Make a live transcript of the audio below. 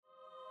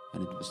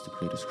and it was the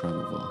greatest crime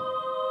of all.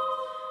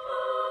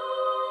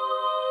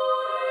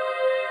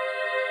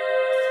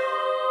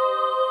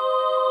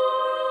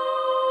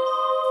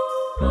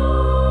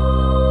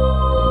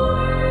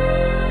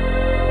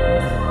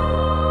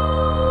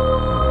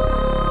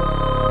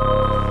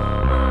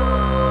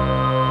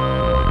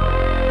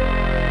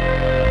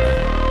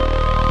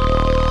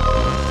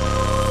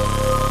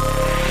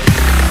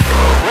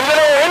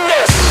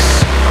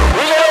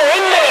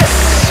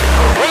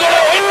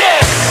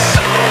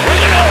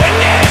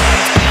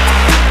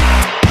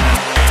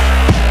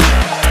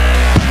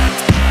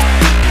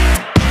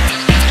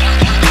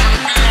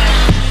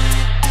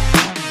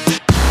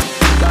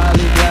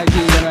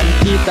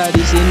 Kita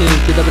di sini,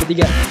 kita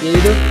bertiga,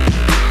 yaitu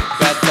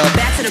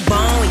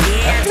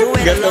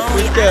Gatot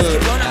Pucel.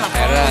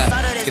 Akhirnya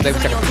kita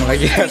bisa ketemu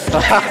lagi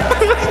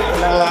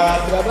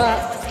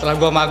setelah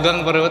gua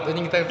magang perut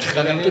ini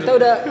kita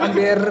udah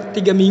hampir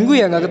 3 minggu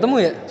ya nggak ketemu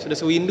ya. Sudah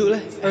sewindu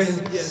lah.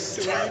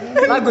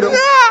 Lagu dong.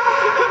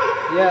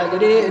 Ya,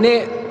 jadi ini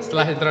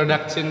setelah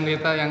introduction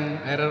kita yang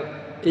akhirnya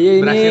iya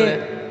ini berhasil ya.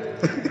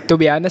 to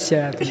be honest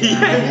ya. To be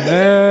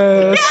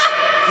honest.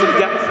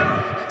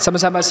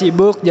 Sama-sama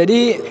sibuk,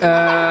 jadi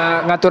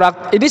ngatur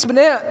ini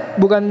sebenarnya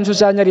bukan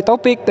susah nyari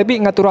topik,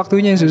 tapi ngatur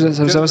waktunya yang susah.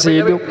 Sama-sama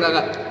sibuk.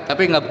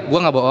 Tapi gue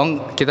nggak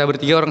bohong, kita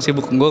bertiga orang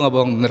sibuk. Gue nggak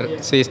bohong bener.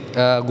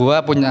 Gue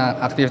punya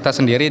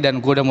aktivitas sendiri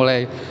dan gue udah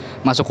mulai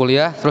masuk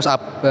kuliah. Terus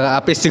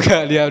Apis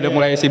juga dia udah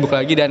mulai sibuk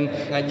lagi dan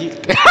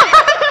Ngaji.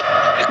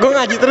 Gue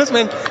ngaji terus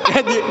men.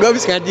 Ngaji. Gue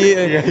habis ngaji.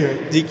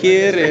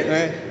 Zikir ya.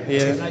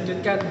 Iya.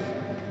 Lanjutkan.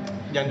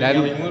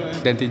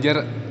 dan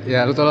teacher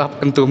ya lu tau lah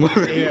pentum.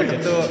 Iya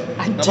itu.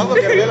 Enggak apa-apa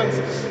biar balance.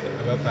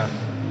 Gak apa-apa.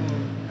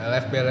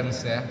 Life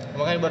balance ya.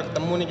 Makanya baru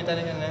ketemu nih kita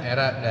nih kan ya.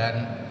 Era dan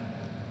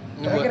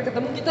Terakhir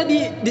ketemu kita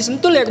di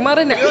Sentul ya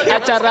kemarin ya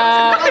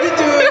acara.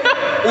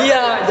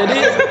 Iya,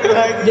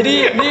 jadi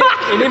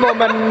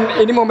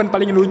ini momen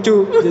paling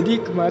lucu.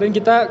 Jadi kemarin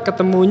kita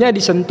ketemunya di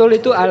Sentul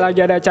itu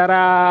lagi ada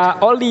acara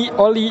oli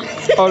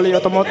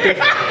otomotif.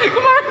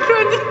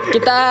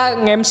 Kita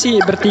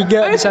nge-MC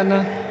bertiga di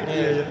sana.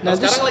 Nah,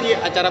 sekarang lagi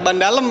acara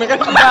ban dalam ya kan.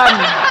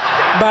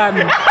 Ban.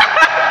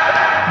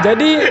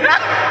 Jadi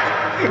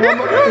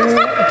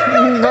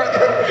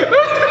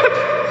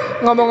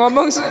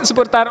ngomong-ngomong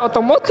seputar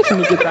otomotif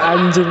nih kita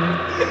anjing.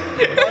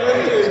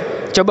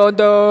 Coba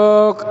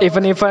untuk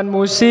event-event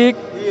musik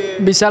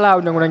bisa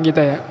lah undang-undang kita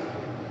ya.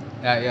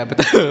 ya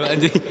betul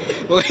anjing.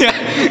 Pokoknya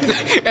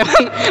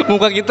emang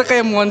muka kita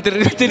kayak montir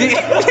jadi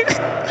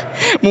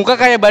muka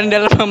kayak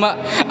bandel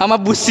sama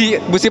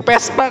busi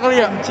Vespa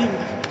kali ya.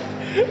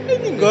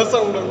 Ini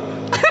gosong dong.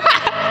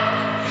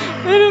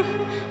 Aduh,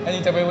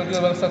 anjing capek banget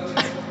gue bangsat.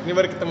 Ini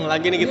baru ketemu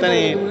lagi nih kita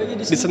nih.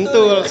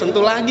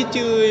 Sentul lagi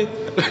cuy.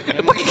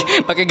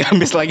 Pakai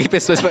gamis lagi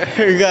Vespa.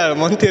 Enggak,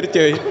 montir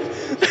cuy.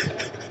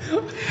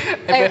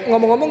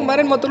 Ngomong-ngomong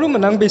kemarin motor lu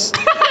menang bis.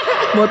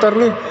 Motor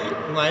lu.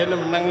 Lumayan lah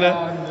menang dah.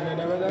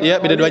 Iya,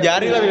 beda 2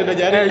 jari lah, beda 2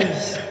 jari.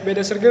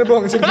 Beda sergel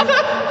bohong sergel.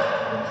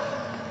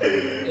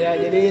 Ya,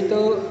 jadi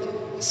itu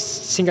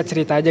singkat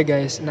cerita aja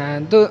guys.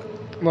 Nah, itu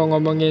mau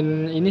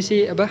ngomongin ini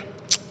sih apa?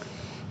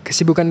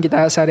 Kesibukan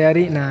kita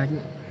sehari-hari. Nah,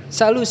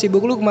 selalu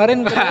sibuk lu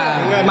kemarin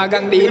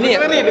magang di ini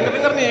ya.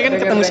 Denger nih kan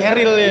ketemu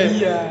Sheryl ya.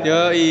 Iya.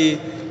 Yoi.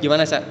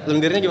 Gimana, Sa?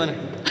 Lendirnya gimana?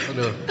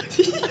 Aduh.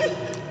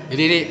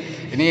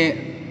 Ini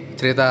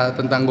cerita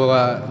tentang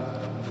gua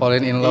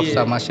falling in love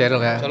sama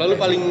Sheryl ya. Soalnya lu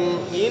paling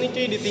ini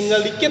cuy,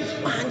 ditinggal dikit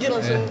anjir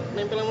langsung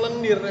nempel sama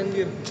lendir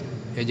anjir.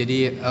 Ya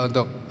jadi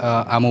untuk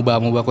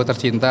amuba-amubaku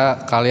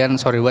tercinta, kalian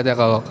sorry banget ya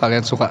kalau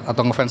kalian suka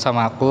atau ngefans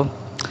sama aku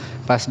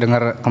pas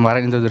denger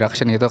kemarin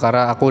introduction itu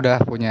karena aku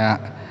udah punya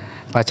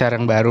pacar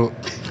yang baru.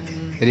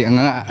 Jadi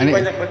enggak ini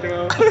Banyak banget.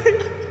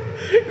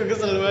 Gue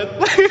kesel banget.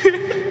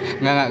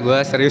 enggak gue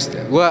serius.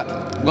 Gue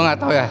enggak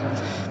tahu ya.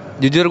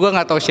 Jujur gue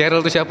enggak tahu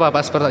Sheryl itu siapa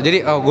pas pertama.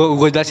 Jadi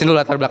gue jelasin dulu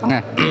latar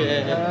belakangnya.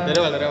 Iya. Dari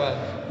awal.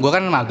 Gue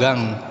kan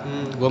magang.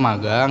 Gue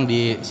magang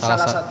di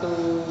salah satu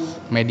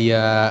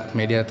media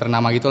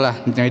ternama gitulah,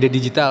 media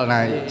digital.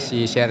 Nah,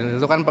 si Sheryl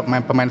itu kan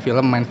main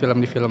film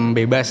di film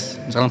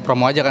bebas. Misalnya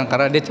promo aja kan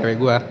karena dia cewek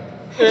gue.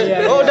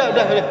 Oh, udah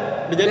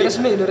jadi udah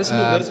resmi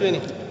nih.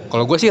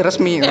 Kalau gue sih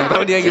resmi, nggak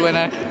tahu dia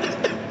gimana.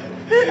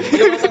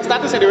 Udah masuk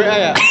status ya di WA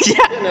ya?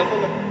 Iya.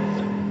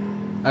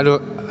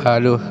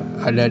 Aduh,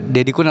 ada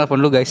dediku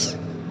nelpon lu guys.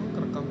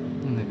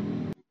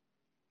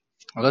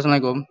 Halo,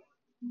 assalamualaikum.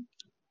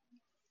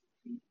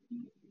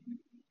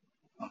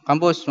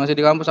 Kampus, masih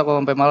di kampus aku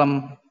sampai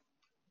malam.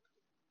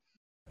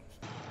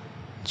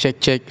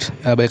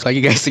 Cek, balik lagi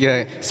guys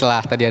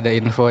setelah tadi ada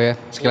info ya,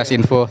 sekilas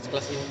info.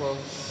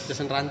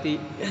 Jason Ranti.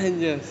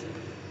 Anjas.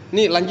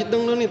 Nih lanjut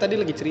dong lu nih, tadi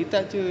lagi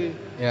cerita cuy.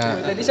 Ya.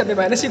 Tadi sampai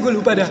mana sih gue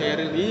lupa dah.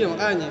 Sheryl, iya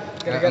makanya.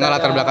 Nggak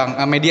latar belakang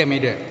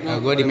media.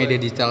 Gue di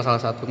media digital salah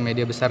satu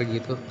media besar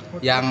gitu.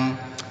 Yang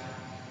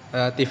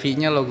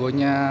TV-nya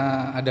logonya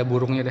ada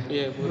burungnya deh.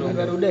 Iya, burung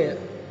Garuda ya.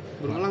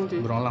 Burung elang cuy.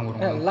 Burung elang.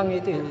 Elang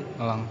itu ya.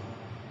 Elang.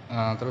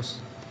 Terus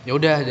ya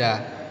udah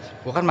aja.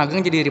 Gue kan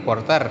magang jadi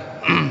reporter.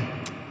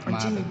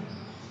 Anjing.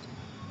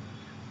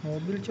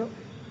 Mobil, Cok.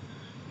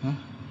 Hah?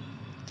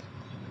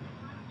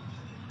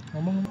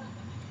 Ngomong.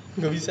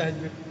 Nggak bisa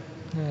aja.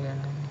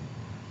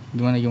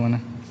 Gimana?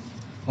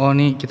 Oh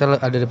nih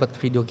kita ada dapat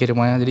video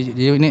kirimannya. Jadi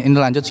ini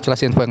lanjut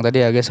sekilas info yang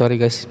tadi ya guys. Sorry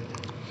guys.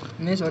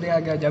 Ini sorry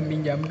agak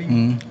jumping.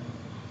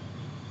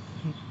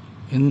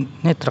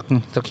 Ini truk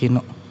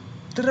Hino.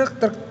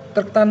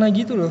 Truk tanah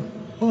gitu loh.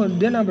 Oh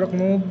dia nabrak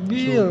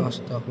mobil.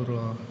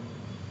 Astagfirullah.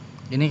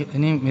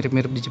 Ini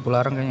mirip-mirip di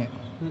Cipularang kayaknya.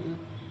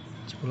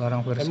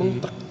 Cipularang versi.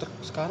 Emang truk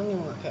sekarang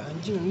yang kayak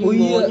anjing ini Oh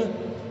iya. bawahnya.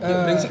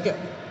 Brengsek ya.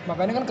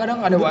 Makanya kan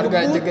kadang ada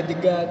warga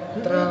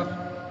jegat-jegat truk.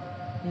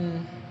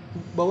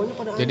 Bawahnya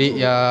pada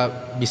Jadi ya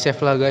be safe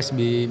lah guys,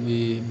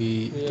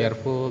 be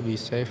careful, be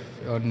safe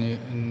on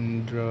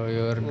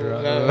your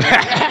drive.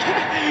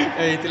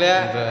 Itulah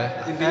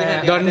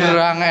intinya Don't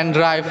drunk and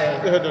drive.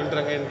 Don't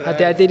drunk and drive.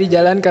 Hati-hati di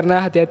jalan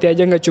karena hati-hati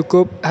aja nggak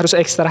cukup, harus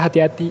ekstra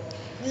hati-hati.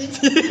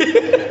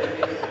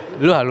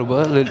 Lu halu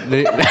banget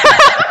lu.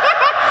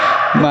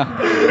 Mah.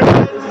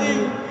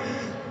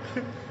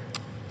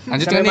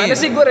 Lanjut Sampai kan mana nih?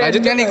 sih gua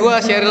Lanjut kan nih gua,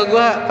 Cheryl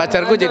gua,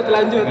 pacar gua.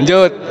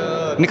 Lanjut.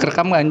 Ini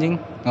kerekam gak anjing?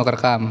 Mau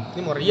kerekam.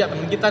 Ini mau ria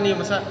temen kita nih,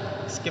 masa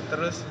skip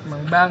terus.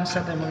 Emang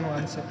bangsat emang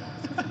bangsat.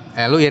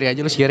 Lu iri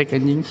aja lu sirik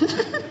anjing.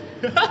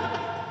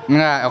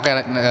 Enggak, oke,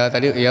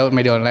 tadi ya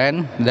media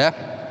online, udah.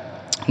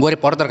 Gua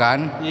reporter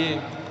kan. Iya.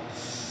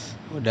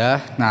 Udah.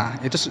 Nah,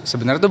 itu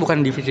sebenarnya tuh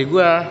bukan divisi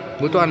gua.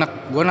 Gua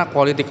anak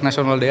politik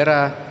nasional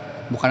daerah,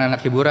 bukan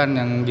anak hiburan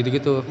yang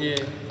gitu-gitu.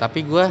 Iya.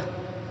 Tapi gua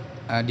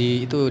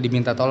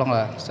diminta tolong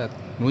lah, set.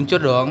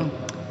 Luncur dong.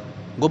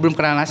 Gua belum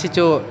kena nasi,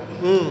 Cuk.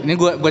 Ini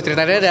gua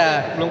cerita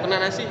dah. Belum kena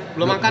nasi,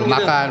 belum makan gitu.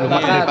 Belum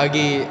makan dari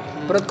pagi.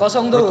 Perut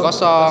kosong tuh. Perut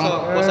kosong.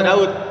 Puasa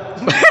Daud.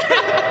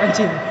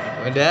 Anjing.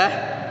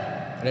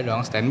 Udah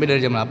dong, standby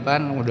dari jam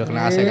 8, udah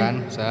kena AC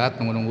kan. Set,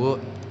 nunggu.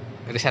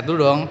 Riset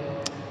dulu dong.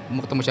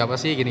 Mau ketemu siapa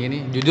sih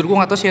gini-gini. Jujur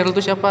gua enggak tahu Cheryl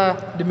itu siapa.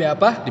 Demi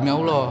apa? Demi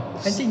Allah.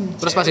 Anjing.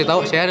 Terus pasti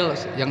tahu Cheryl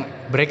yang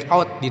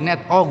breakout di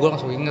net. Oh, gua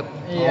langsung inget.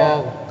 Iya. Oh,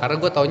 karena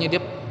gua taunya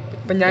dia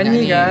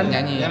Penyanyi kan?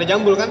 Penyanyi. Yang ada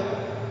jambul kan?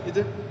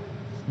 Itu.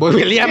 Boy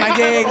William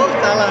anjing. Oh,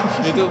 salah.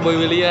 Itu Boy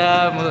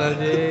William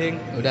anjing.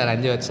 Udah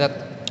lanjut set.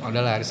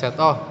 Udahlah riset.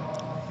 Oh.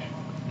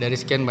 Dari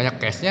sekian banyak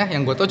case-nya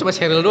yang gue tau cuma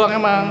Cheryl doang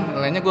emang.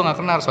 Lainnya gue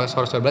enggak kenal.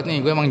 Sorry banget nih.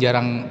 Gue emang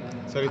jarang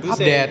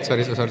update.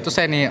 Sorry itu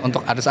saya nih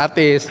untuk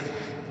artis-artis.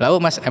 Lalu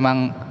Mas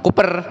emang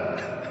Cooper.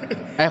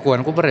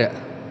 Bukan Cooper ya?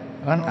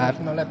 Kan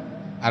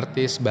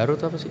artis baru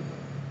tuh apa sih?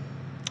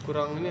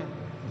 Kurang ini ya.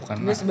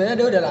 Bukan. Ini sebenarnya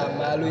dia udah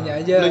lama, lunya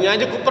aja. Lunya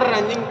aja Cooper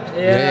anjing.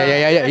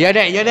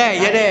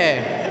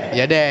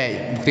 Iya deh.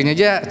 Buktinya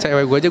aja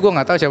cewek gue aja gue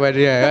nggak tahu siapa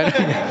dia kan.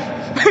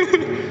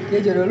 Ya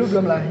jodoh lu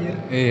belum lahir.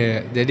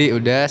 Iya, jadi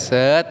udah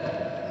set.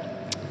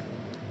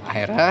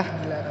 Akhirnya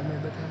Gila rame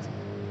banget.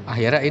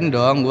 akhirnya ini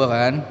dong gue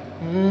kan.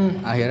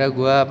 Akhirnya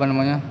gue apa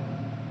namanya?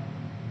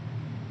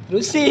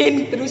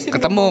 Terusin.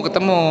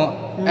 Ketemu.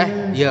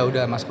 Ya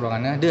udah masuk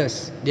ruangannya.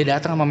 Dia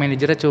datang sama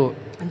manajernya, Cuk.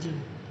 Anjing.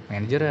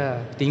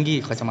 Manajernya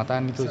tinggi,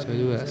 kacamataan itu cewek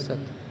juga. Set.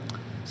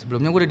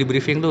 Sebelumnya gue udah di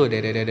briefing tuh,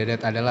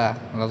 adalah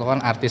lo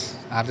kan artis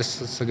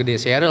segede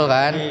Cheryl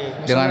kan,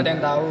 dengan ada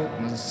yang tahu.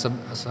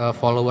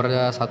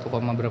 followernya 1,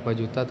 berapa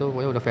juta tuh,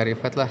 pokoknya udah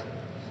verified lah.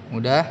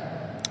 Udah,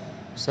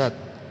 set.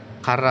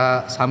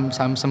 Karena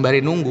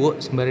sembari nunggu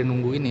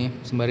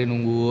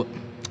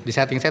di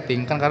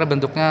setting kan, karena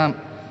bentuknya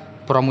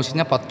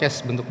promosinya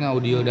podcast, bentuknya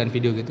audio dan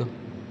video gitu.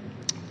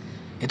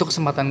 Itu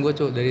kesempatan gue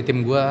Cuy dari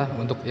tim gue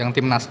untuk yang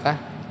tim naskah,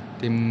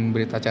 tim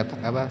berita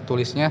cetak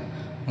tulisnya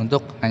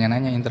untuk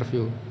nanya-nanya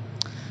interview.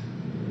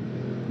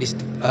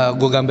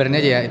 Gue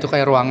gambarin aja ya, itu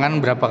kayak ruangan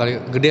berapa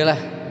kali gede lah,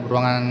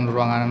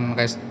 ruangan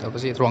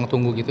kayak ruang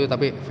tunggu gitu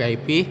tapi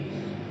VIP.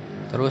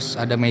 Terus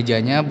ada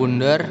mejanya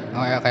bundar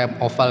kayak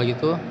oval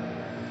gitu.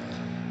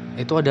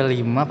 Itu ada 5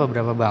 apa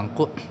berapa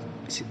bangku.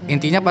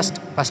 Intinya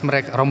pas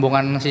mereka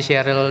rombongan si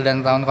Cheryl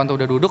dan kawan-kawan tuh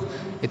udah duduk,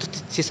 itu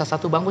sisa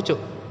 1 bangku Cuy.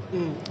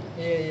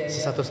 Iya.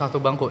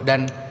 Satu bangku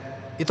dan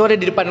itu ada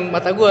di depan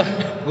mata gue.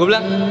 Gue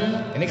bilang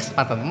ini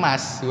kesempatan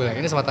emas.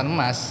 Ini kesempatan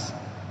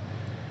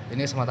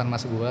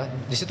emas gue.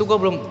 Di situ gue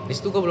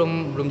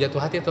belum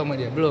jatuh hati tuh sama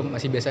dia, belum,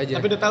 masih biasa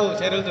aja. Tapi udah tahu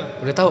Cheryl tuh.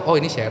 Udah tahu, oh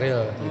ini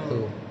Cheryl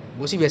gitu.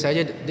 Gue sih biasa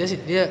aja.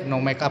 Dia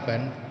no make up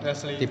kan,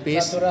 Asli.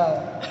 tipis. Natural.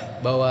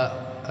 Bawa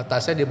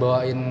tasnya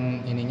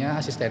dibawain ininya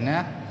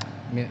asistennya.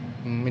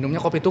 Minumnya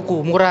kopi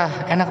tuku,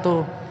 murah, enak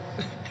tuh.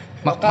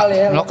 Lokal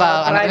ya.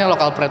 Lokal, anaknya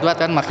lokal pride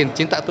banget kan, makin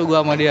cinta tuh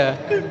gua sama dia.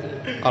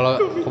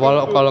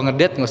 Kalau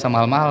ngedate nggak usah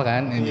mahal-mahal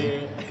kan.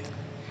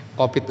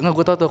 Kopi, nggak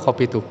gue tau tuh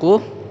kopi tuku,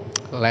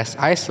 less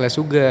ice,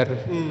 less sugar.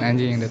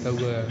 Anjing, udah tau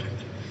gue.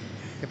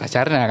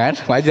 Pacarnya kan,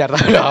 wajar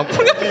tau dong.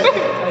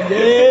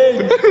 Anjing.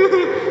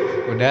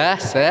 Udah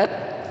set.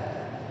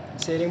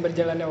 Seiring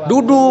berjalannya waktu.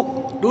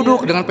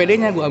 Duduk dengan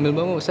PD-nya gue ambil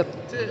bangku set.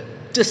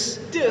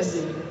 Cus.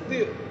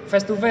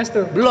 Face to face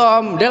tuh.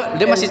 Belum,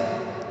 dia masih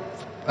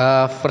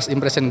first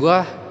impression gue.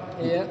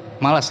 Iya.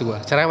 Malas gue,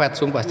 cerewet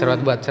sumpah,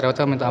 cerewet banget,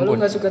 cerewetnya minta Lu ampun.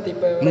 nggak suka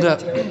tipe orang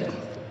Enggak. cewek ya?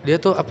 Dia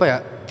tuh apa ya,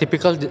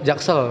 typical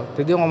jaksel.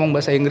 Jadi dia ngomong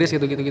bahasa Inggris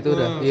gitu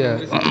udah. Iya.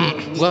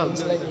 Gua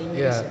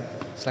iya,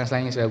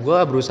 slang Inggris ya.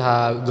 Gua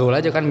berusaha gaul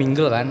aja kan,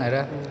 mingle kan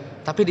ada.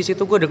 Tapi di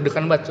situ gua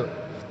deg-degan banget, Cuk.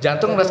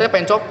 jantung rasanya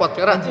pengen copot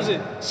karena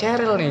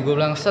Cheryl nih gue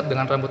bilang set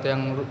dengan rambut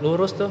yang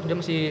lurus tuh dia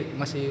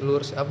masih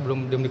lurus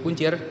belum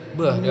dikuncir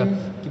dia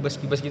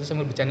kibas-kibas gitu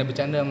sambil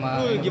bercanda-bercanda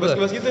sama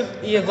kibas-kibas gitu.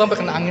 Iya gue sampai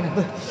kena angin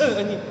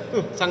Anjing.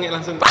 Sange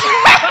langsung.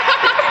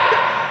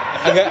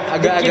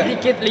 agak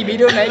Dikit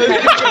libido naik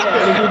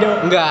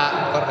libido. enggak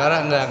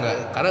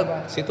karena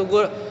situ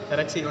gue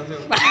ereksi langsung.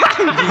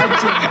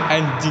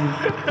 anjing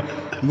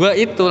gue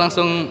itu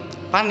langsung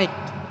panik.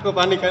 Gue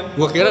panik kan.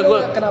 Gue kira gue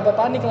Kenapa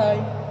panik lah?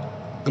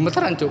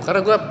 gemeteran cuy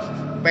karena gue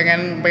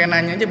pengen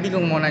nanya aja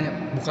bingung mau nanya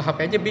buka HP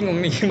aja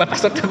bingung nih gimana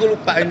passwordnya gue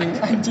lupa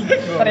anjing.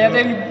 Ternyata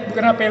yang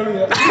bukan HP lu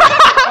ya.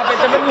 HP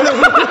temen lu.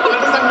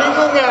 Pantesan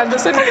bingung ya.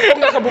 Pantesan kok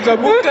nggak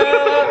kebuka-buka.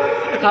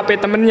 HP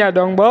temennya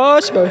dong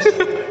bos.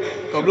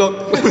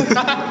 Goblok.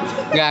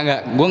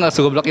 Enggak, gue nggak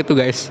segoblok itu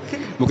guys.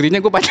 Buktinya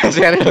gue pacar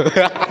Cheryl.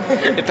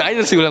 Itu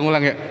aja sih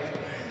ulang-ulang ya.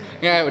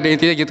 Ya udah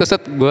intinya gitu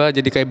set, gue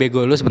jadi kayak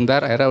bego lu sebentar,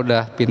 akhirnya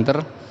udah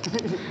pinter.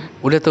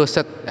 Udah tuh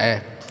set,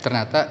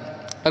 ternyata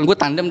kan gue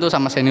tandem tuh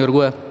sama senior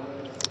gue.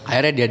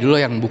 Akhirnya dia dulu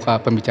yang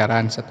buka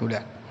pembicaraan set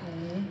udah.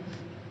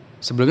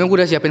 Sebelumnya gue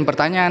udah siapin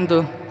pertanyaan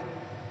tuh.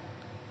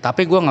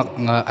 Tapi gue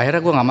akhirnya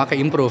gue nggak pakai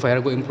improve,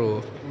 akhirnya gue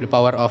improve. The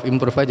power of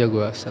improve aja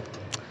gue set.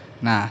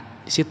 Nah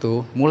di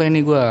situ mulai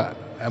nih gue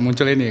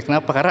muncul ini.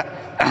 Kenapa? Karena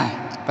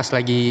pas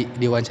lagi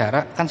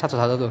diwawancara kan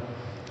satu-satu tuh.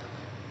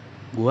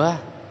 Gue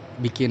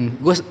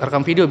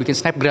rekam video bikin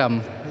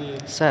snapgram.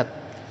 Set.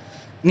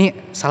 Nih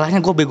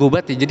salahnya gue bego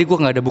banget ya. Jadi gue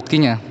nggak ada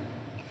buktinya.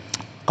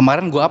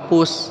 Kemarin gue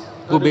hapus.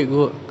 Gue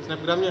bego.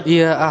 Snapgramnya.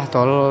 Iya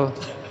tolol.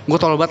 Gue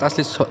tolol banget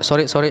asli.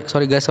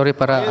 Sorry guys, sorry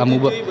para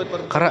amuba.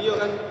 Karena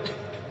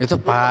itu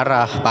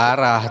parah.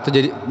 Itu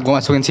jadi gue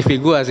masukin CV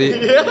gue sih.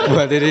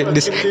 Buat ini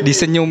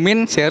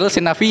disenyumin Cheryl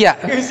Sinavia.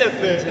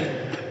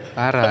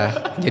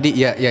 Parah. Jadi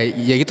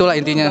ya gitulah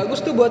intinya.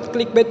 Bagus tuh buat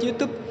clickbait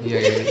YouTube.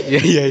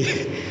 Iya.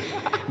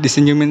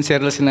 Disenyumin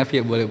Cheryl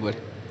Sinavia boleh.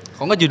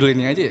 Kok nggak judul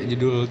ini aja ya?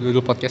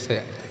 Judul podcast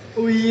saya.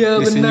 Oh iya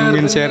benar.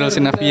 Disenyumin Cheryl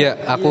Sinavia.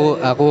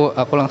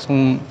 Aku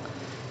langsung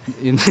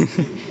ini.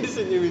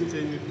 Disenyumin.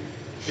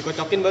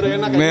 Dikocokin baru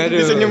enak kan. Aduh.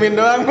 Disenyumin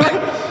doang.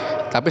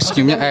 Tapi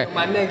senyumnya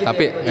Gitu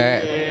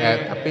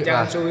tapi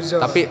jangan suzon.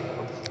 tapi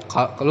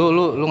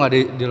lu nggak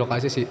di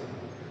lokasi sih.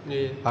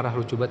 Iya. Parah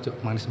lucu banget, Cuk.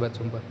 Manis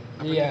banget sumpah.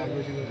 Iya,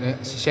 gue juga.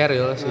 Si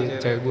Cheryl, si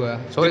cewek gua.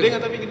 Gede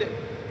nggak tapi gede?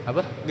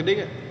 Apa? Gede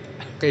nggak?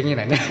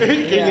 Keinginannya.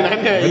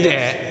 Keinginannya.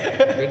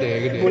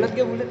 Gede. Bulat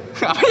gak bulat?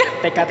 Apa ya?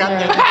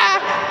 Tekadnya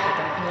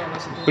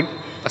maksudnya.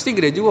 Pasti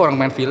gede juga orang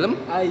main film.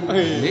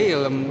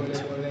 Film.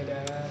 Boleh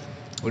dah.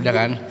 Udah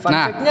kan? Fun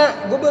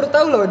fact-nya gue baru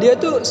tahu loh, dia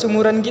tuh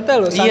seumuran kita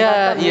loh.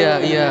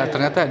 Iya.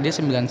 Ternyata dia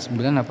 99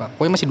 apa?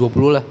 Pokoknya masih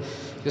 20 lah.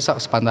 Dia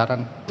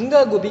sepantaran.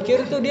 Enggak, gue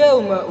pikir tuh dia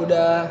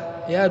udah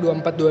ya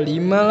 24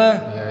 25 lah.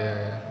 Iya.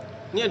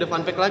 Ini ada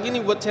fun fact lagi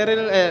nih buat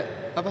Cheryl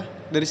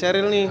dari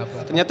Cheryl nih.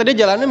 Ternyata dia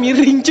jalannya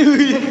miring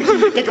cuy.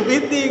 Kayak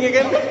kepiting ya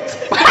kan.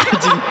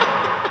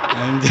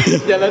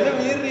 Anjing. Jalannya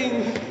miring.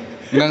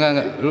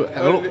 Enggak.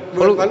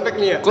 Lu fun fact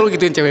nih ya. Kok lu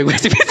gituin cewek gue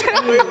sih?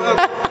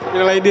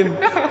 Nyelaidin.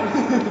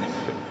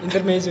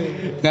 Intermezzo.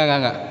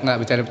 Enggak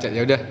bercanda.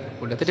 Ya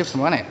udah tadi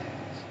sama mana ya?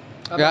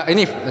 Ya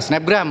ini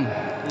snapgram.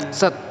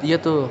 Set, iya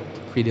tuh.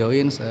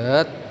 Videoin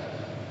set.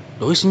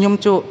 Doi senyum,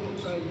 Cuk.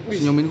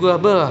 Senyumin gua,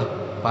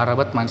 parah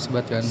banget, manis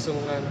banget kan.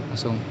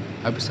 Langsung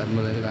habisan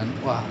mulai kan.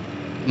 Wah.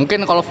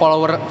 Mungkin kalau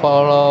follower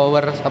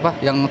apa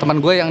yang teman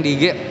gue yang di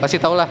IG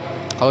pasti tau lah.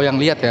 Kalau yang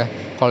lihat ya.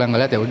 Kalau yang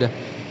enggak lihat ya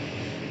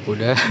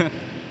udah.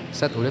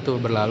 Set udah tuh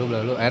berlalu.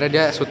 Akhirnya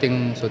dia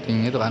syuting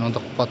itu kan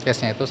untuk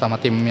podcastnya itu sama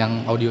tim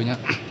yang audionya.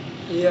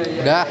 Iya.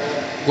 Udah,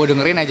 gue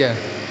dengerin aja.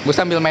 Gue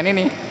sambil main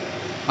ini.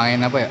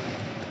 Main apa ya?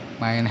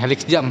 Main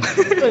Helix Jam.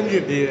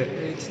 Anjir. Iya.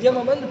 Dia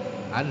apa tuh?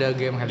 Ada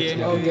game Helix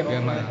Jam.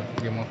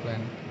 Game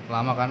offline.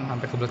 Lama kan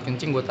sampai kebelet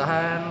kencing gue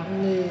tahan.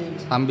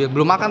 Sambil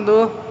belum makan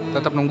tuh.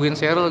 Tetap nungguin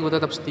Cheryl, gue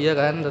tetap setia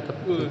kan, tetap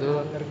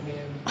gitu.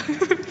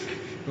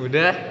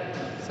 Udah.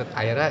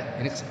 Akhirnya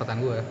ini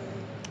kesempatan gue.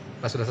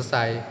 Pas sudah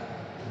selesai.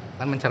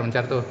 Kan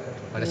mencar tuh.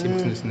 Pada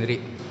sibuk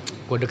sendiri.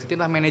 Gue deketin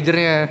lah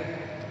manajernya.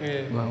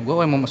 Gue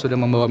emang sudah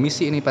membawa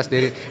misi ini pas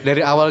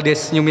dari awal dia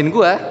senyumin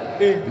gue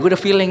udah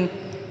feeling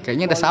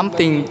kayaknya ada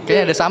something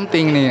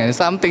nih,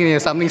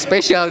 something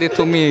special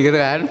to me gitu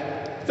kan.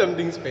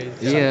 Something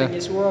special. Iya. Something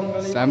is wrong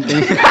kali.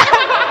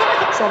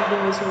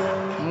 Something is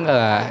wrong.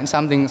 Enggak,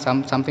 ini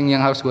something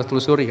yang harus gue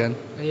telusuri kan.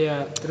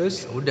 Iya,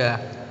 terus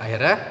Udah,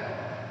 akhirnya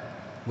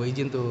gue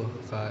izin tuh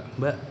ke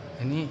Mbak,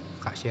 ini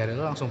Kak Cheryl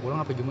langsung pulang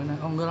apa gimana?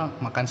 Oh enggak,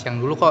 makan siang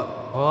dulu kok.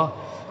 Oh,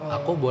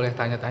 aku boleh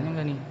tanya-tanya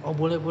nggak nih? Oh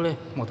boleh.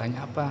 Mau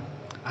tanya apa?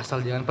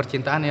 Asal jangan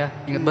percintaan ya.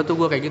 Ingat banget tuh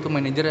gue kayak gitu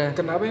manajernya.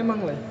 kenapa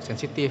emang lah?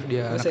 Sensitif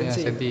dia, anaknya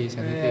sensitif.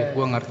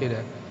 Gue ngerti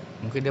dah.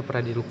 Mungkin dia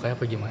pernah dilukai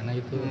apa gimana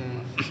itu.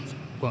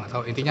 Gue nggak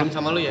tahu. Intinya Sebelum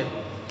sama lu ya?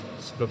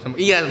 sebelum sama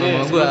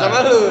gue. Sama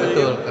lu.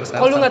 Betul.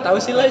 Kok lu nggak tahu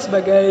sih lah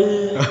sebagai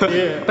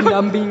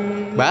pendamping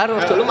baru?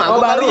 Lu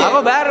mabok kali ya? Aku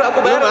baru.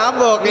 Lu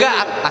mabok. Enggak,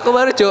 aku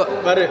baru Cuk.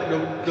 Baru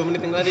 2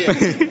 menit yang tadi ya?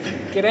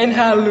 Kirain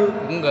halu.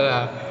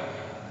 Enggak.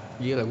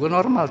 Gila, gue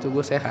normal tuh,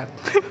 gue sehat.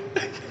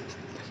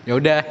 Ya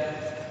udah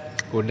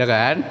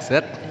kan,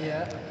 set.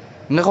 Iya.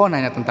 Enggak, kok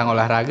nanya tentang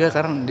olahraga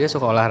karena dia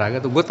suka olahraga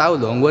tuh. Gue tahu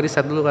dong, gue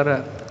riset dulu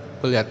karena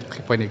gue lihat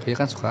poinnya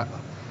kan suka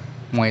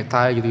Muay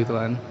Thai gitu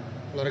kan.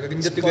 Olahraga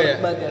genjot juga ya?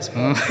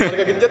 Sport.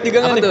 Olahraga genjot juga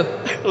nggak nih? tuh?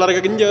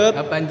 Olahraga genjot.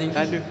 Apa anjing?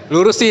 Aduh.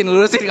 Lurusin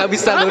nggak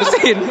bisa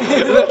lurusin.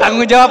 Lu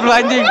tanggung jawab lu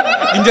anjing.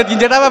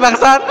 Genjot apa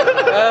bangsat?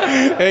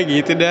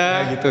 Gitu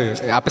dah. Gitu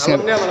ya. Apes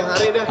Malam dah, malam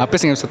hari dah.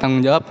 Apes nggak bisa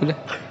tanggung jawab udah.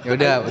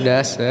 Ya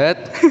udah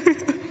set.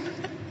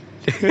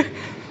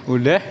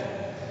 Udah.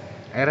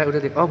 Era udah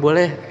oh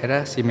boleh.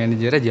 Era si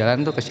manajernya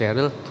jalan tuh ke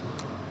Cheryl.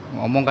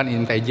 Ngomong kan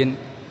intelijen.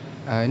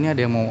 Ini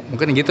ada yang mau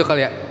mungkin gitu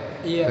kali ya.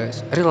 Iya.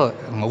 Ril,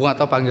 gue gak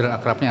tau panggilan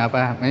akrabnya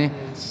apa. Ini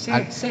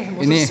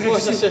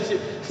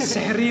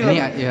Seril.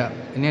 ini ya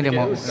ini ada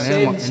mau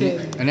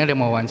ini ada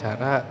mau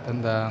wawancara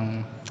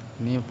tentang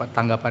ini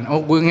tanggapan.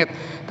 Oh, gue inget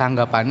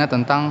tanggapannya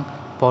tentang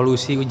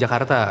polusi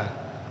Jakarta.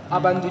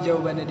 Apaan tuh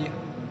jawabannya dia?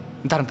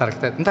 Ntar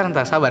sabar. Ntar.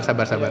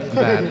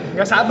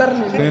 Nggak sabar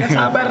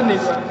nih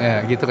gua.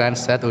 Ya gitu kan,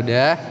 set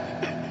udah.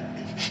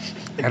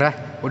 Era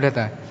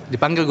udah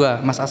dipanggil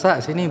gua, Mas Asa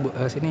sini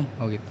sini.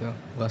 Oh gitu.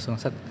 Gua langsung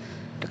set.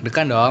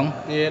 Deg-degan dong.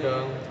 Iya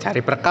dong.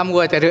 Cari perekam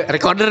gua, cari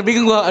recorder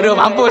bingung gua. Aduh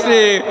mampus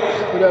nih.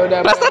 Udah.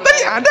 Perasaan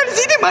tadi ada di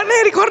sini, mana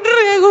ya recorder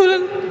ya gua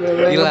bilang.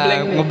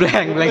 Hilang,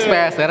 ngeblank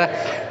space. Era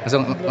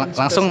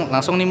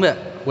langsung nih Mbak.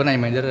 Gua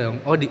nanya manajer dong.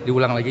 Oh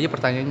diulang lagi aja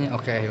pertanyaannya.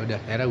 Oke, yaudah.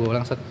 Era gua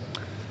ulang set.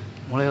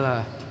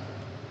 Mulailah.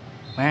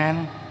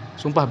 Men,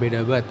 sumpah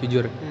beda banget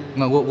jujur.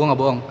 Nggak, gua nggak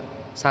bohong.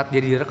 Saat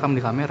dia direkam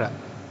di kamera,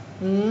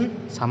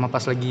 sama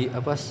pas lagi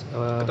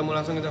Ketemu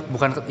langsung gitu.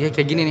 bukan ya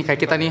kayak gini nih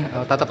kayak kita nih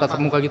tatap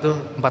muka gitu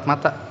 4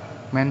 mata,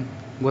 men,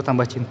 gue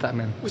tambah cinta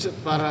men. Buset,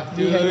 parah.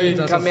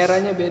 Iya,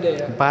 kameranya beda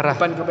ya. Parah.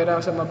 Depan kamera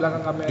sama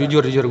belakang kamera.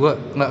 Jujur gue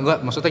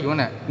nggak maksudnya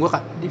gimana? Gue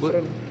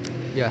Different.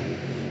 ya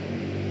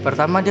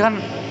pertama dia kan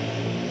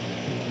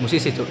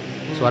musisi tuh,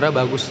 suara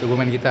bagus, gue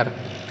main gitar,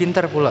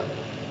 pintar pula.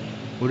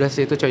 Udah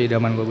sih itu coy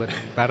idaman gue buat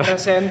parah.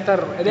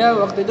 Center. Dia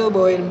waktu itu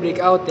bawain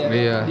breakout ya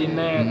Iya. di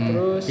net,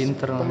 terus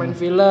pinter. pemain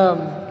film.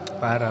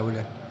 Parah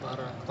udah.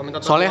 Parah.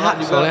 Komentator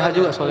Soleha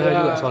juga.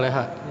 Iya.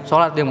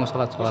 Sholat dia mau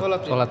sholat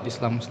sholat, sholat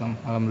Islam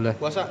alhamdulillah.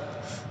 Puasa.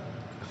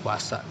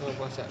 Puasa. Oh,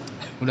 puasa.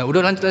 Udah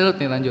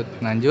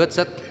lanjut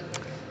set.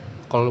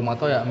 Kalau lu mau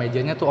tau ya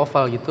mejanya tuh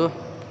oval gitu,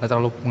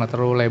 nggak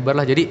terlalu lebar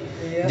lah, jadi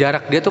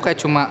jarak dia tuh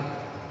kayak cuma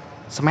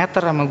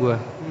semeter sama gua.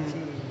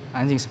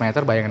 Anjing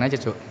semeter, bayangin aja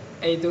cuy.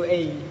 A to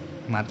A.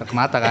 Mata ke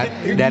mata kan,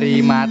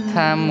 dari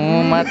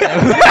matamu.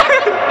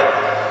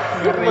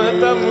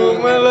 Matamu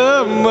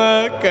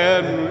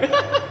melemahkan.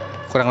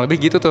 Kurang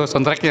lebih gitu tuh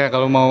soundtracknya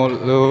kalau mau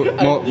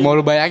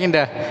lu bayangin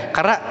dah.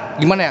 Karena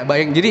gimana ya,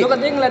 jadi Lu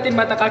katanya ngeliatin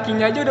mata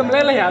kakinya aja udah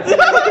meleleh ya.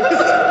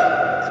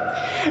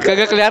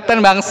 kagak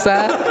kelihatan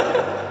bangsa.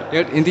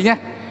 Ya intinya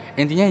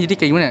jadi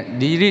kayak gimana?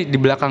 Jadi di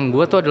belakang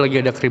gua tuh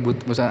ada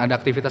keribut, misalnya ada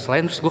aktivitas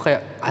lain, terus gua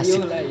kayak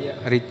asik.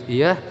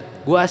 Iya,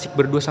 gua asik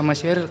berdua sama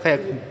Cheryl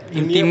kayak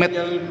intimate.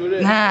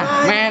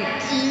 Nah, men.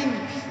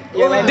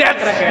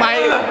 That's my.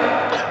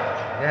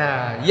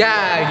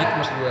 Ya gitu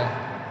maksud gua.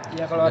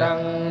 Ya kalau orang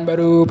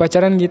baru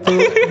pacaran gitu,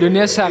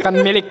 dunia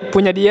seakan milik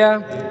punya dia,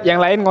 yang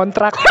lain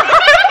kontrak.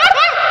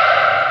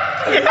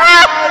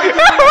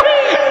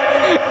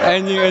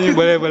 Anjing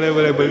boleh.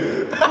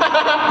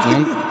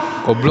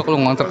 Goblok lu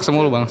ngontrak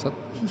semua lu bangsat.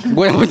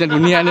 Gue yang punya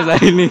dunia nih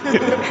saat ini.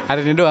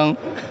 Hari ini doang.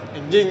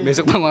 Anjing.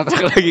 Besok mau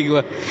ngontrak lagi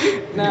gue.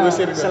 Nah,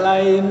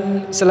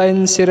 selain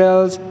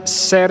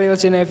Cheryl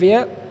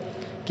Sinevia,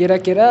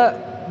 kira-kira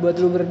buat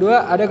lu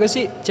berdua ada gak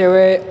sih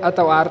cewek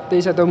atau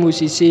artis atau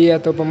musisi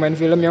atau pemain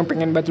film yang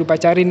pengen buat lu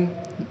pacarin?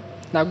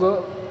 Nah,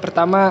 gue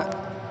pertama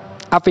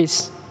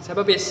Apis.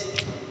 Siapa Pis?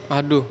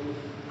 Aduh,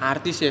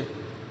 artis ya.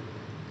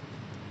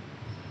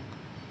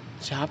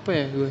 Siapa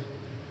ya gue?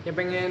 Yang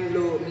pengen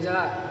lu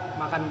misalnya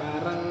makan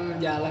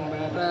bareng, jalan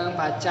bareng,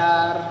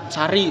 pacar.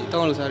 Sari,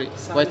 tau lu Sari?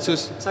 White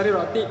Shoes. Sari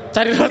roti.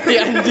 Cari roti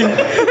anjing.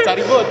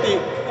 Cari roti.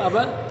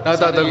 Apa?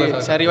 Tahu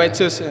gue. Sari White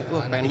Shoes.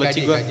 Wah, pengen banget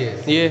sih gue.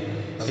 Iya.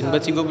 Pengen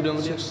banget sih gue berdua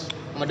sama dia.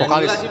 Sama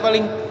Danila sih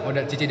paling. Oh,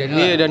 udah Cici Danila.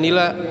 Iya,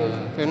 Danila.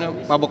 Karena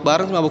mabok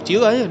bareng, mabok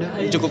ciu aja udah.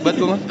 Cukup banget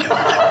gue mah.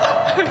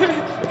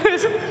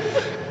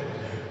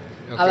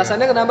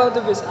 Alasannya kenapa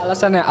tuh, Pis?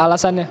 Alasannya.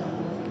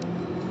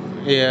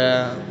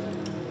 Iya.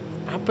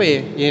 Apa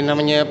ya? Ya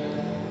namanya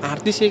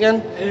artis sih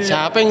kan.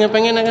 Siapa yang nggak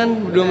pengen kan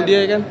berdua sama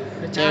dia kan?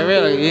 Cewek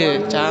lagi,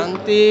 iya,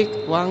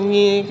 cantik,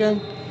 wangi kan.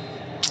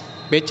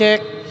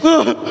 Becek.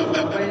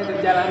 Apanya tuh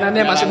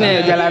jalanannya maksudnya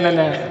ya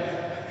jalanannya.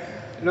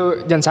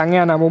 Lu jangan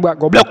sange anak muda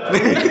goblok.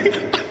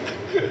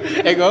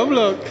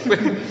 Goblok.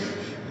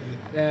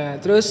 Nah,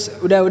 terus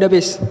udah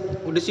Pis.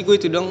 Udah sih gue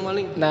itu dong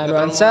paling. Nah,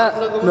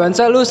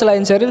 nuansa lu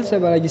selain Cheryl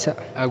siapa lagi, Sa?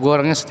 Gue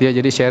orangnya setia,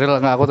 jadi Cheryl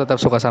aku tetap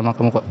suka sama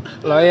kamu kok.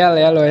 Loyal.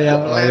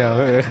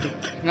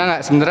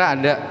 Nggak sebenarnya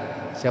ada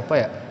siapa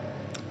ya?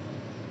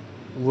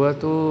 Gue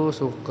tuh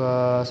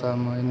suka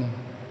sama ini.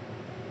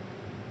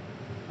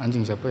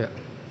 Anjing siapa ya?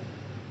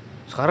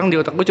 Sekarang di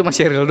otak gue cuma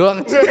Cheryl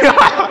doang.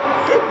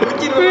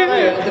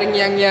 Drink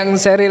yang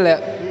Cheryl ya.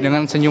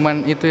 Dengan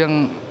senyuman itu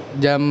yang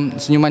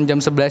senyuman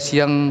jam 11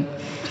 siang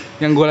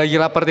yang gue lagi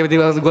lapar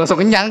tiba-tiba gue langsung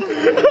kenyang.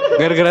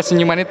 gara-gara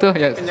senyuman itu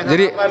ya.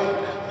 Jadi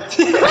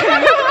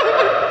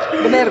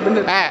Bener.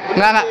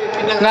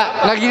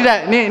 nggak gini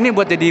dah. Ini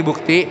buat jadi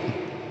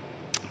bukti.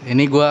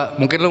 Ini gua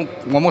mungkin lu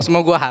ngomong semua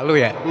gua halu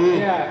ya.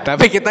 Iya.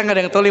 Tapi kita nggak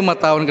ada yang tahu 5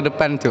 tahun ke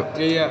depan, Cuk.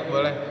 Iya,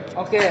 boleh.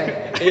 Oke.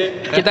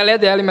 Kita lihat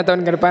ya 5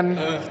 tahun ke depan.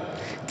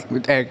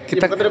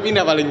 Kita udah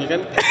pindah paling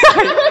kan.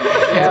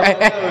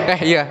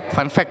 Iya,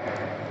 fun fact.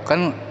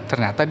 Kan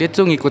ternyata dia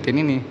tuh ngikutin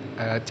ini.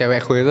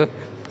 Cewekku itu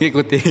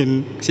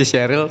ngikutin si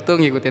Cheryl tuh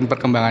ngikutin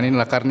perkembangan ini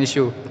lah Carni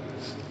Show.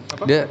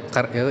 Dia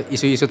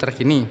isu-isu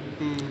terkini.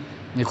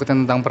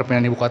 Ngikutin tentang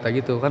perpindahan ibu kota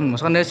gitu kan.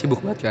 Maksudnya dia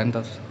sibuk banget kan.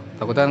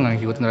 Takutnya nggak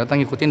ngikutin, ternyata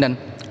ngikutin dan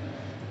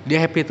dia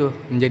happy tuh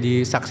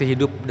menjadi saksi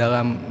hidup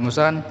dalam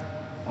misalkan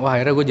wah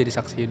akhirnya gue jadi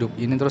saksi hidup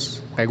ini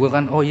terus kayak gue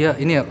kan oh iya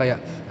ini ya kayak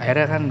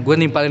akhirnya kan gue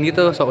nimpalin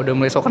gitu udah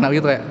mulai kenal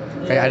gitu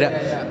kayak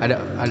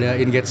ada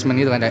engagement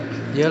gitu kan kayak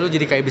ya lu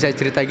jadi kayak bisa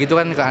cerita gitu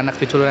kan ke anak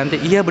cucu lu nanti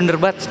iya bener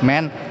banget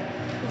man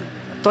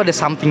tuh ada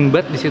something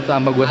banget di situ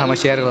sama gue sama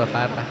Cheryl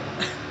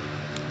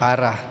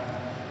parah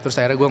terus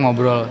akhirnya gue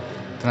ngobrol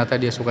ternyata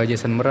dia suka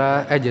John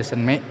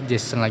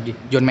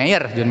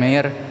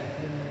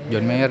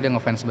Mayer dia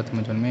ngefans banget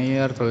sama John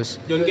Mayer terus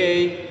John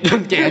Kay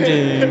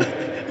anjing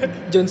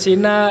John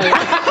Cena.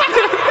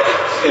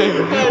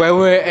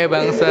 WWE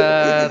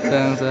bangsat.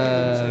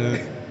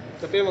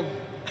 Tapi emang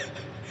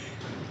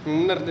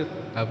bener tuh.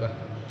 Apa?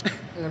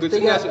 Gue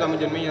nggak suka sama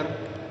John Mayer.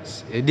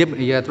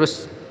 Dia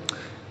terus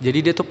jadi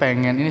dia tuh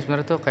pengen ini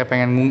sebenarnya tuh kayak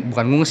pengen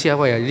bukan ngungsi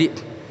apa ya. Jadi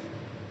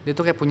dia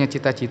tuh kayak punya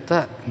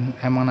cita-cita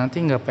emang nanti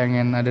nggak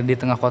pengen ada di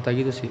tengah kota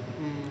gitu sih.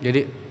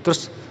 Jadi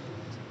terus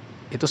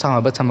itu sama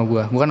banget sama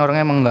gue kan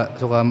orangnya emang nggak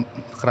suka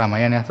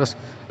keramaian ya terus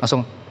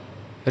langsung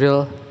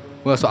real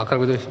gue langsung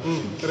akrab gitu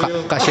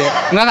kasih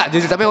nggak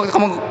jadi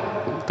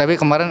tapi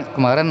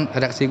kemarin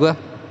reaksi gue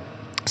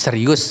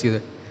serius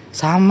gitu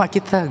sama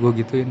kita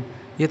gue gituin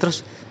ya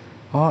terus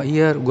oh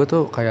iya gue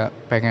tuh kayak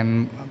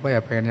pengen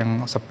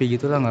yang sepi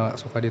gitu lah nggak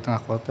suka di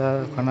tengah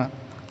kota karena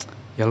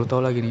ya lu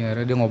tau lah gini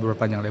akhirnya dia ngobrol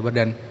panjang lebar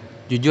dan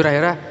jujur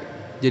akhirnya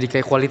jadi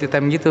kayak quality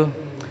time gitu.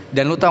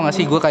 Dan lu tau gak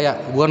sih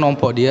gue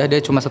nompo dia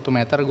cuma 1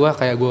 meter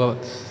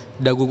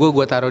dagu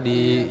gue taruh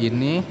di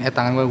ini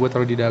tangan gue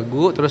taruh di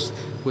dagu terus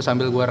gue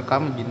sambil gue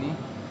rekam gini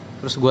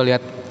terus gue lihat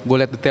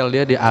detail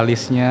dia di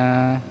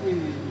alisnya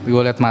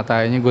gue lihat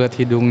matanya gue lihat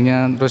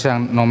hidungnya terus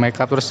yang no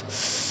makeup terus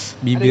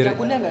bibir Ada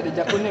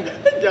jakunnya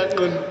nggak?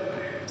 Jakun.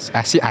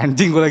 si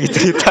anjing gue lagi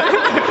cerita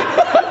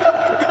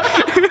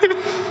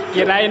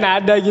Kirain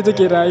ada gitu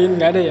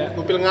nggak ada ya?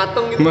 Kupil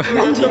ngatong gitu.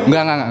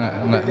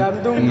 Enggak.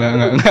 Gantung.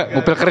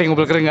 Enggak. Kupil kering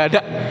enggak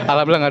ada.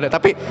 Alhamdulillah enggak ada.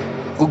 Tapi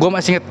gue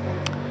masih inget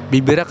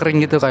bibirnya kering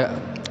gitu kayak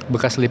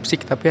bekas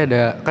lipstick tapi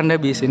ada kan dia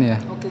bis ini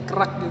ya. Oke,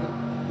 kerak gitu.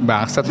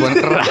 Bangsat bukan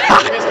kerak.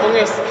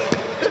 Bonges.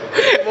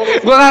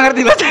 Gue enggak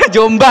ngerti bahasa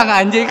Jombang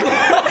anjing.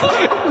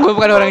 Gue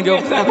bukan orang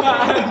Jombang.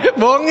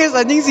 Bonges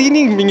anjing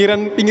sini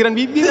pinggiran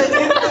bibir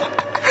anjing.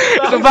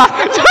 Sumpah.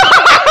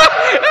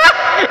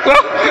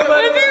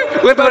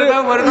 Gue baru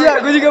tahu. Iya,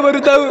 gue juga baru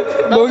tahu.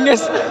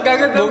 Bonges.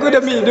 Kagak tahu gue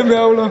demi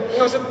Allah.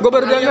 Gue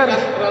baru dengar.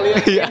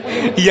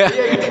 Iya.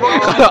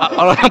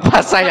 Kalau orang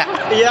Pasai ya.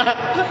 Iya.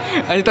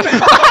 Anjing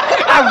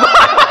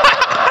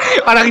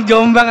orang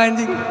Jombang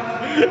anjing.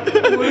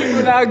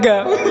 Mulut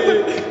naga.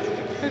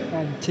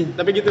 Anjing.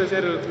 Tapi gitu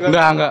Cheryl.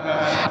 Enggak.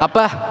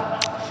 Apa?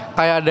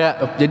 Kayak ada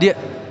jadi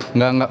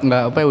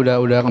enggak apa ya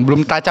udah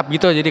belum touch up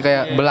gitu jadi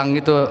kayak belang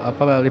gitu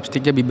apa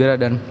lipstiknya bibirnya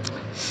dan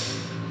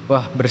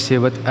wah bersih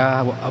banget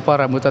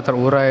rambutnya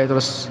terurai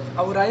terus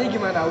Auranya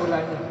gimana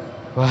auranya?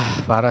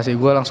 wah parah sih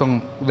gue langsung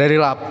dari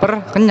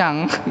lapar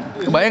kenyang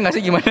kebayang nggak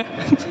sih gimana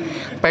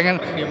pengen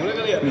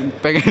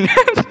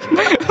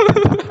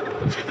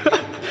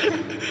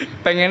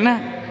pengennya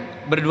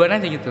berduaan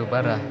aja gitu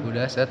parah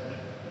udah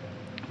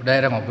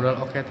akhirnya ngobrol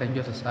oke, thank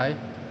you selesai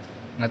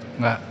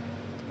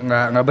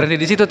nggak berhenti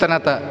di situ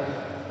ternyata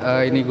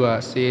ini gue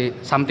si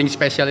something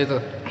special itu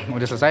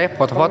udah selesai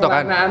foto-foto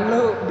kan Pewarnaan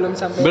lu belum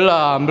sampai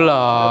belum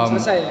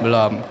selesai ya?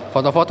 belum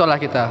foto-foto lah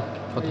kita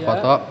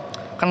foto-foto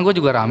kan gue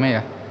juga rame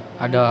ya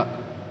ada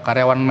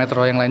karyawan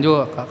metro yang lain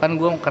juga kan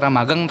gue karena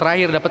magang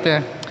terakhir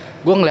dapetnya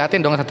gue ngeliatin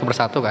dong satu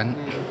persatu kan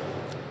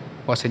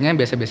posenya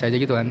biasa-biasa aja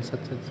gitu kan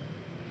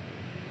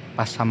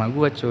pas sama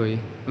gue cuy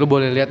lu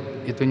boleh lihat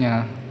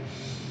itunya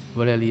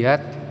boleh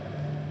lihat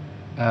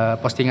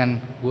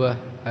postingan gue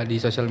di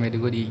sosial media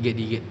gue di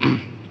IG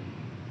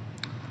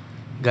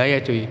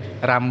gaya cuy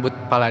rambut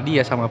pala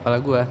dia sama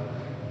pala gue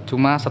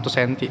cuma 1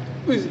 senti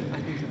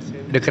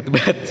deket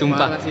banget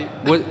sumpah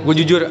gue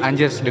jujur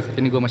anjir sedekat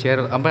ini gue sama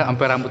Cheryl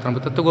sampai rambut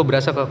tuh gue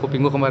berasa ke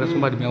kuping gue kemarin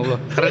sumpah demi Allah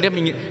karena dia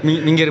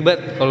minggir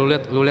banget kalau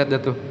lu lihat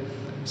dah tuh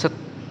set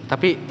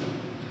tapi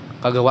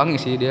kagak wangi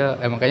sih dia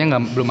emang kayaknya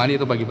belum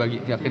mandi itu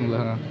pagi-pagi yakin gue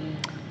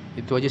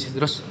itu aja sih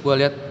terus gue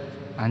lihat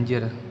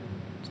anjir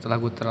setelah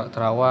gue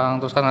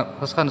terawang terus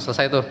kan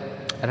selesai tuh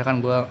akhirnya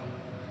kan gue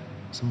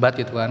sebat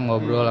gitu kan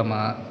ngobrol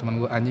sama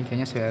teman gue anjing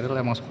kayaknya Cheryl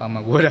emang suka sama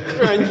gue dah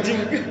Anjing.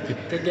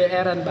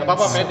 kegeeran banget.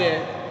 Apa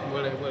pede.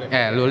 boleh.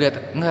 Lu lihat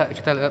enggak,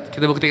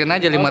 kita buktikan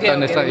aja 5 Oke,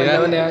 tahun oke, setelah 5 ya.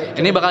 tahun ya.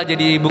 Ini bakal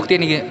jadi bukti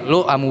nih.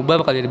 Lu amuba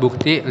bakal jadi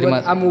bukti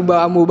Buat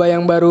 5. amuba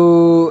yang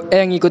baru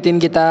yang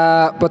ngikutin kita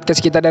podcast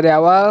kita dari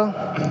awal,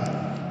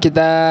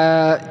 kita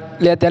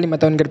lihat ya 5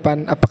 tahun ke depan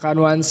apakah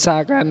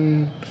nuansa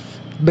akan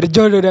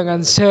berjodoh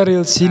dengan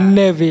Sheryl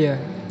Sheinevia.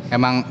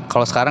 Emang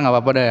kalau sekarang nggak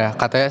apa-apa dah ya.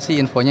 Katanya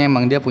sih infonya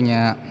emang dia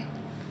punya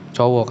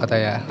cowok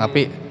katanya.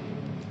 Tapi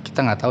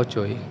kita nggak tahu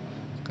cuy.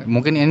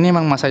 Mungkin ini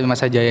emang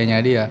masa jayanya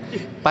dia.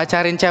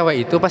 Pacarin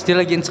cewek itu pas dia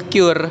lagi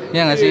insecure,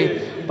 ya nggak sih?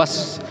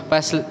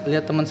 Pas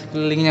lihat teman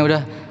sekelilingnya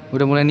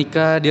udah mulai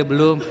nikah, dia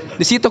belum.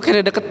 Di situ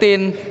kayak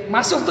deketin.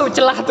 Masuk tuh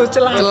celah.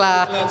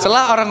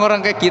 Celah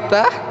orang-orang kayak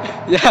kita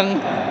yang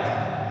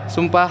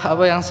sumpah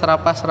yang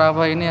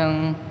serapah ini yang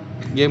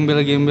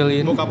gembel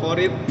ini. Buka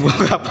porit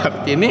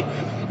Ini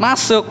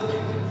masuk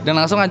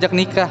dan langsung ajak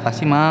nikah,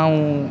 pasti mau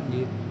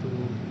gitu.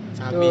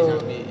 sabi.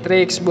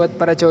 Triks buat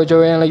para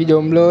cowok-cowok yang lagi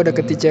jomblo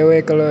deketin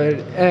cewek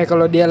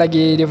kalau dia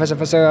lagi di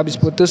fase-fase habis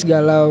putus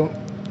galau.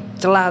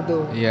 Celah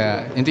tuh.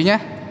 Iya, intinya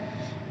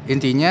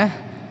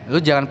lu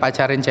jangan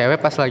pacarin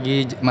cewek pas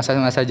lagi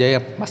masa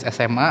jaya, pas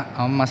SMA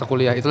sama masa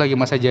kuliah, itu lagi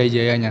masa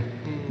jaya-jayanya.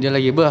 Dia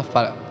lagi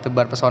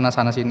tebar pesona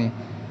sana sini.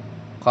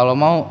 Kalau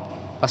mau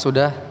pas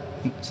udah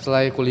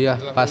setelah kuliah,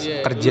 pas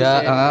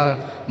kerja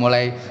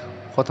mulai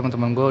kok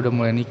teman-teman gue udah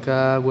mulai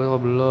nikah, gue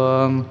kok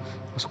belum.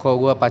 Terus kok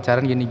gue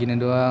pacaran gini-gini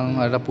doang,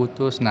 ada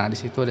putus. Nah, di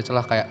situ ada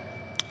celah kayak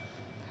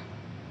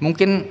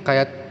mungkin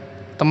kayak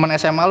teman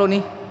SMA lu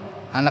nih,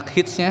 anak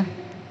hitsnya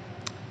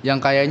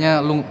yang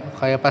kayaknya lu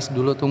kayak pas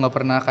dulu tuh nggak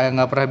pernah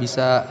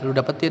bisa lu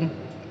dapetin.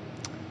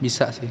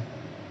 Bisa sih.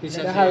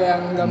 Ada hal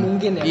yang nggak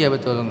mungkin ya. Iya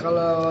betul.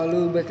 Kalau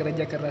lu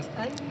bekerja keras.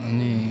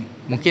 Ini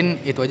mungkin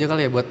itu aja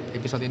kali ya buat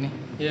episode ini.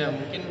 Iya,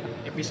 mungkin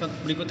episode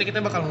berikutnya kita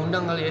bakal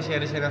ngundang kali ya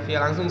Sheryl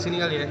Sheinevia langsung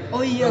sini kali ya.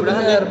 Oh iya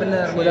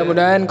benar.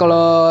 Mudah-mudahan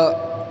kalau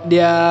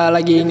dia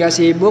lagi nggak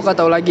sibuk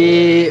atau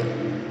lagi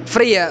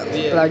free ya,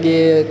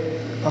 lagi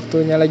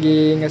waktunya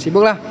lagi nggak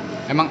sibuk lah.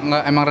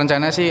 Emang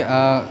rencana sih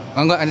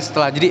enggak ini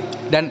setelah jadi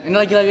dan ini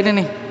lagi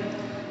nih.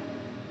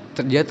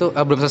 Dia tuh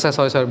belum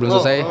selesai belum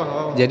selesai.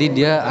 Jadi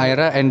dia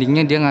akhirnya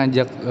endingnya dia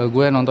ngajak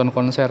gue nonton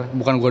konser.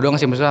 Bukan gue doang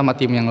sih, maksudnya sama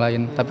tim yang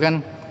lain. Tapi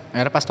kan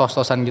akhirnya pas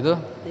tos-tosan gitu.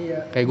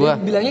 Iya. Kayak gue.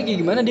 Dia bilangnya kayak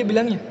gimana dia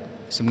bilangnya?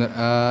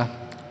 Sebenarnya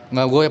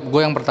nggak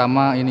gue yang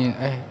pertama ini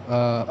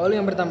lu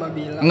yang pertama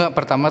bilang. Enggak,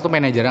 pertama tuh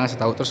manajernya ngasih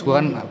tahu. Terus gue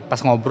kan pas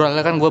ngobrol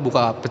kan gue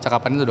buka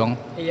percakapan itu dong.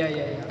 Iya.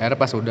 Akhirnya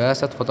pas udah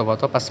set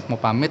foto-foto pas mau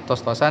pamit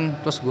tos-tosan,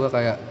 terus gue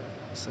kayak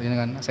ini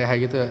kan say hi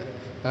gitu ya.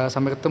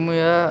 Sampai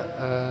ketemu ya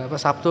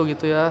Sabtu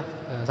gitu ya.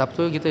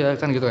 Sabtu gitu ya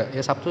kan gitu ya.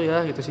 Ya Sabtu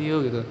ya gitu, see you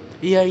gitu.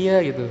 Iya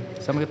gitu.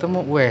 Sampai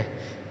ketemu.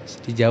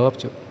 Dijawab,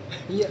 Cuk.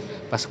 Iya.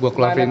 Pas gue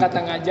keluar Mana kata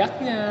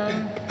ngajaknya?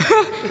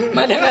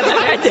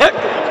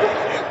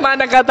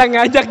 Mana kata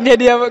ngajaknya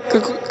dia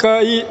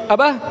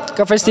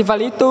ke festival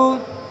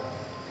itu?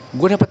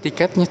 Gue dapet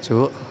tiketnya,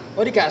 Cuk.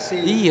 Oh, dikasih.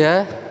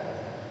 Iya.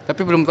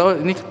 Tapi belum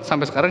tahu ini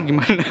sampai sekarang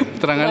gimana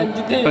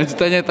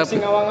lanjutannya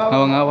tapi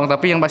ngawang-ngawang.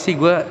 Tapi yang pasti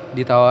gue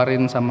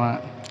ditawarin sama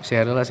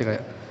Sheryl lah sih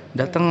kayak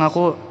datang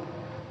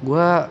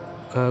gue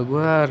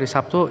hari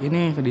Sabtu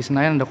ini di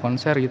Senayan ada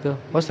konser gitu.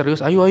 Oh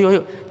serius? Ayo.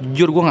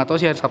 Jujur gue nggak tahu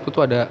sih hari Sabtu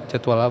tuh ada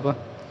jadwal apa.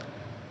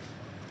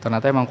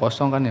 Ternyata emang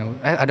kosong kan ya.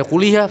 Ada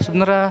kuliah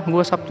sebenarnya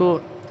gue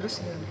Sabtu.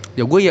 Terus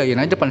ya gue yakin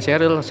aja depan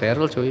Sheryl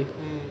cuy.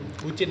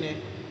 Bucin ya.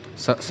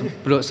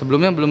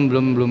 Sebelumnya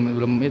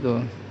belum itu.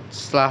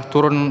 Setelah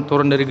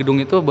turun dari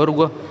gedung itu baru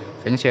gue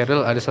kayaknya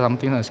Sheryl ada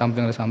something. Katanya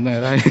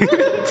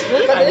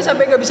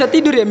sampai nggak bisa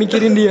tidur ya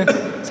mikirin dia.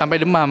 Sampai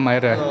demam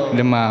akhirnya.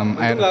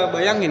 Demam Itu nggak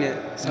bayangin ya?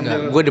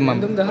 Gue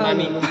demam.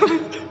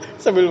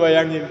 Sambil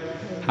bayangin.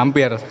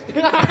 Hampir.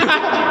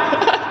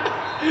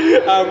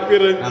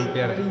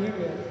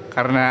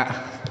 Karena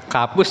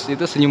kapus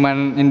itu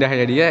senyuman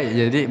indahnya dia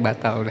jadi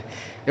batal udah.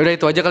 Ya udah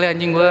itu aja kali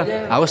anjing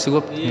gue. Awas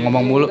gue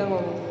ngomong mulu.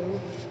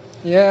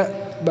 Ya,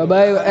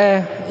 bye-bye.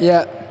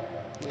 Ya.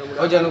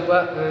 Oh jangan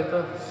lupa itu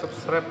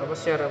subscribe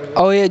share apa.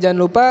 Oh iya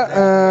jangan lupa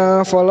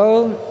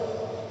follow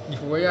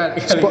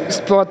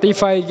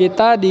Spotify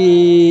kita, di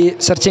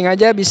searching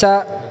aja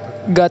bisa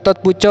Gatot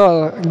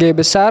Pucol, G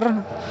besar,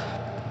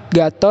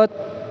 Gatot,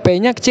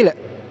 P-nya kecil ya?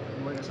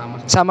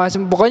 Sama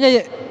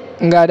pokoknya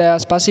nggak ada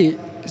spasi,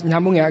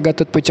 nyambung ya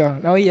Gatot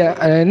Pucol. Oh iya,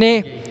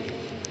 ini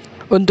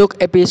untuk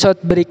episode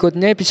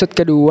berikutnya, episode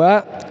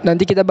kedua,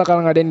 nanti kita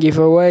bakal ngadain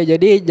giveaway.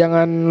 Jadi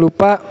jangan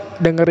lupa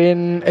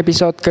dengerin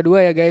episode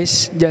kedua ya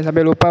guys. Jangan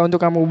sampai lupa untuk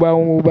kamu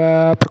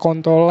ubah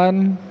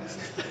perkontolan.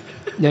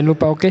 Jangan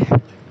lupa, oke?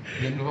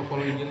 Jangan lupa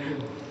follow IG.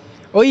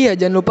 Oh iya,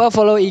 jangan lupa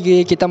follow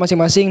IG kita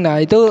masing-masing. Nah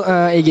itu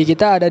IG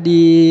kita ada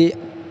di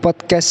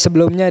podcast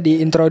sebelumnya, di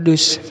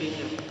introduce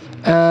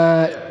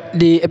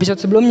di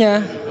episode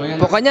sebelumnya.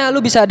 Pokoknya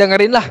lu bisa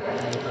dengerin lah.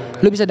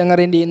 Lu bisa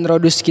dengerin di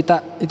introduce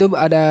kita. Itu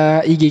ada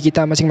IG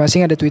kita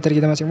masing-masing, ada Twitter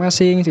kita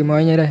masing-masing,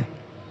 semuanya deh.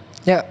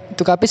 Ya,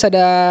 untuk Kapis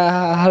ada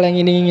hal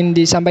yang ingin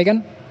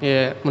disampaikan?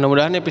 Ya,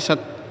 mudah-mudahan episode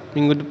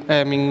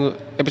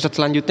episode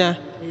selanjutnya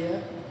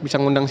bisa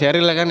ngundang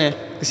Sheryl lah kan ya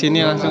ke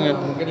sini langsung ya.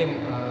 Mungkin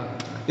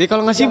Ya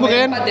kalau nggak sibuk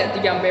kan? 4 ya, 3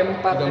 sampai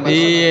 4.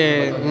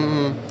 Iya,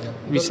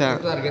 bisa.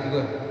 Itu target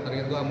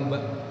gue amuba.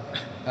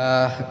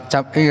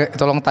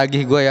 Tolong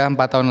tagih gue ya 4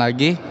 tahun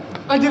lagi.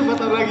 Anjir 4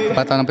 tahun lagi.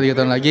 4 tahun sampai 3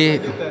 tahun lagi.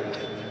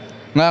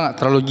 Nggak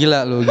terlalu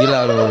gila lu.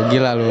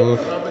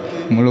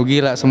 Lu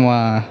gila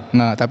semua.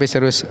 Nggak, tapi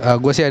serius,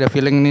 gue sih ada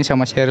feeling nih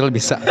sama Sheryl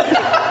bisa.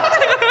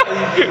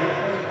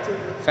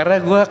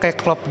 Karena gue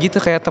kayak klop gitu,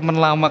 kayak temen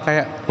lama,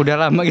 kayak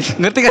udah lama gitu.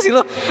 Ngerti gak sih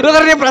lo? Lo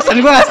ngerti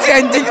perasaan gue gak sih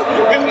anjing?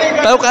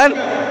 Tahu kan?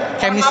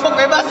 Mabok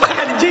bebas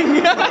anjing.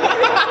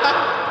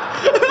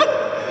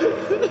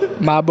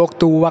 Mabok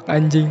tuak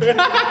anjing.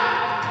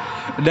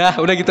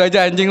 Udah gitu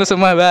aja anjing lu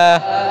semua,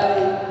 bah.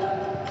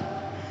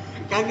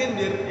 Kaget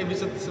biar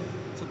episode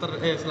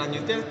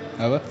selanjutnya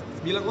Apa?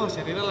 bilang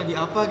Sheryl lagi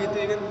apa gitu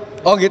ya kan.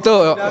 Oh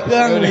gitu.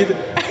 Dagang gitu.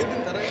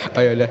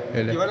 Oh yaudah.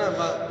 Gimana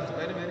Pak?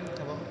 Supaya biarin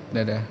apa?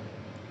 Dadah.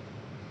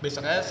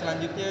 Besok aja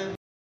selanjutnya.